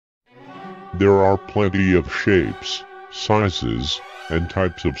There are plenty of shapes, sizes, and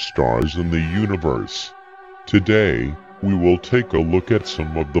types of stars in the universe. Today, we will take a look at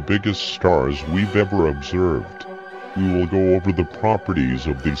some of the biggest stars we've ever observed. We will go over the properties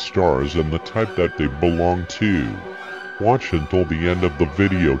of these stars and the type that they belong to. Watch until the end of the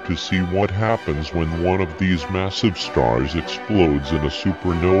video to see what happens when one of these massive stars explodes in a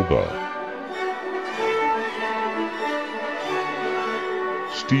supernova.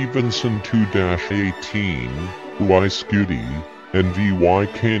 Stephenson 2-18, Ui Scuti, and Vy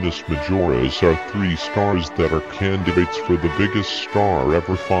Canis Majoris are three stars that are candidates for the biggest star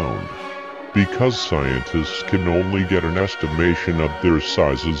ever found. Because scientists can only get an estimation of their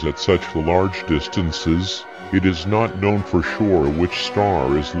sizes at such large distances, it is not known for sure which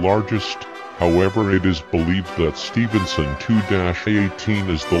star is largest. However, it is believed that Stephenson 2-18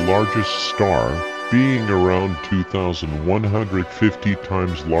 is the largest star, being around 2,150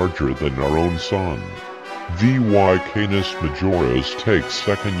 times larger than our own Sun. Vy Canis Majoris takes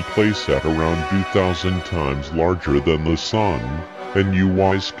second place at around 2,000 times larger than the Sun, and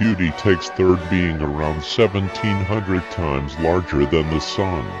Ui Scuti takes third, being around 1,700 times larger than the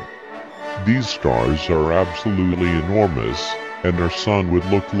Sun. These stars are absolutely enormous, and our Sun would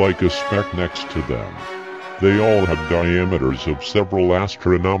look like a speck next to them. They all have diameters of several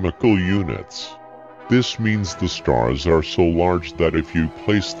astronomical units. This means the stars are so large that if you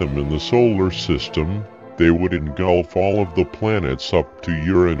place them in the solar system, they would engulf all of the planets up to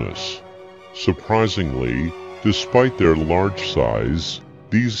Uranus. Surprisingly, despite their large size,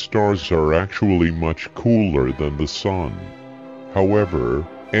 these stars are actually much cooler than the Sun. However,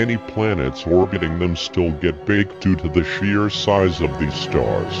 any planets orbiting them still get baked due to the sheer size of these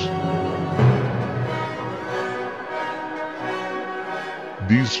stars.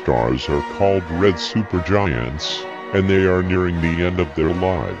 These stars are called red supergiants, and they are nearing the end of their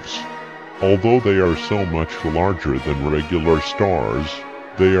lives. Although they are so much larger than regular stars,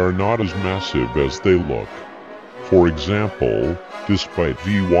 they are not as massive as they look. For example, despite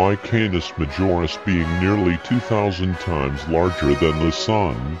Vy Canis Majoris being nearly 2,000 times larger than the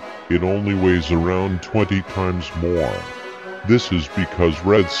Sun, it only weighs around 20 times more. This is because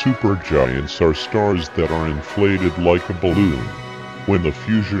red supergiants are stars that are inflated like a balloon. When the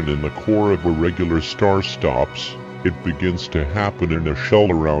fusion in the core of a regular star stops, it begins to happen in a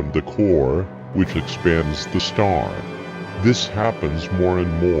shell around the core, which expands the star. This happens more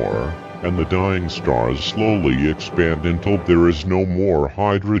and more, and the dying stars slowly expand until there is no more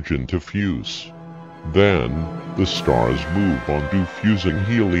hydrogen to fuse. Then, the stars move on to fusing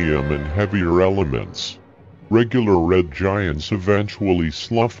helium and heavier elements. Regular red giants eventually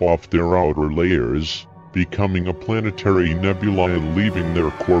slough off their outer layers, becoming a planetary nebula and leaving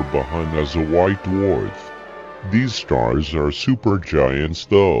their core behind as a white dwarf. These stars are supergiants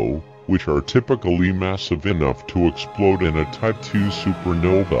though, which are typically massive enough to explode in a Type II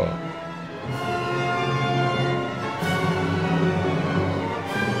Supernova.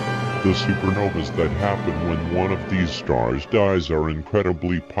 The supernovas that happen when one of these stars dies are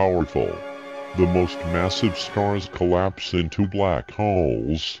incredibly powerful. The most massive stars collapse into black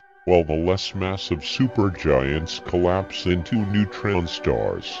holes, while the less massive supergiants collapse into neutron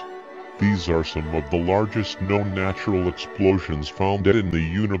stars. These are some of the largest known natural explosions found in the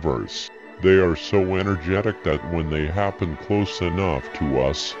universe. They are so energetic that when they happen close enough to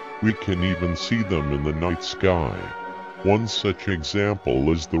us, we can even see them in the night sky. One such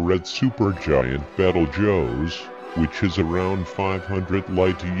example is the red supergiant Betelgeuse, which is around 500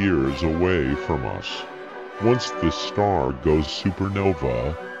 light-years away from us. Once this star goes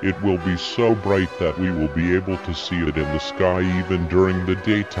supernova, it will be so bright that we will be able to see it in the sky even during the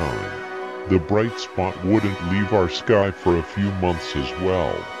daytime. The bright spot wouldn't leave our sky for a few months as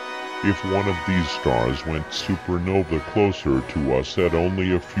well. If one of these stars went supernova closer to us at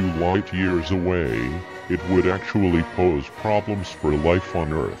only a few light-years away, it would actually pose problems for life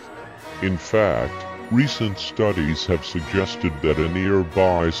on Earth. In fact, recent studies have suggested that a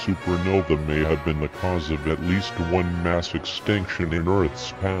nearby supernova may have been the cause of at least one mass extinction in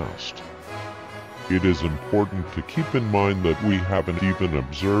Earth's past. It is important to keep in mind that we haven't even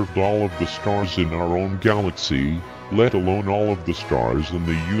observed all of the stars in our own galaxy, let alone all of the stars in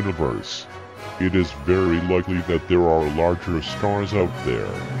the universe. It is very likely that there are larger stars out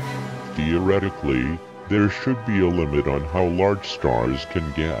there. Theoretically, there should be a limit on how large stars can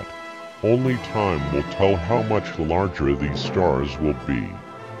get. Only time will tell how much larger these stars will be.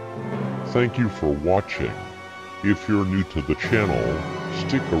 Thank you for watching. If you're new to the channel,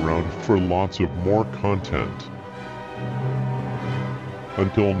 stick around for lots of more content.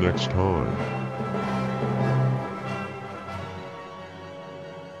 Until next time.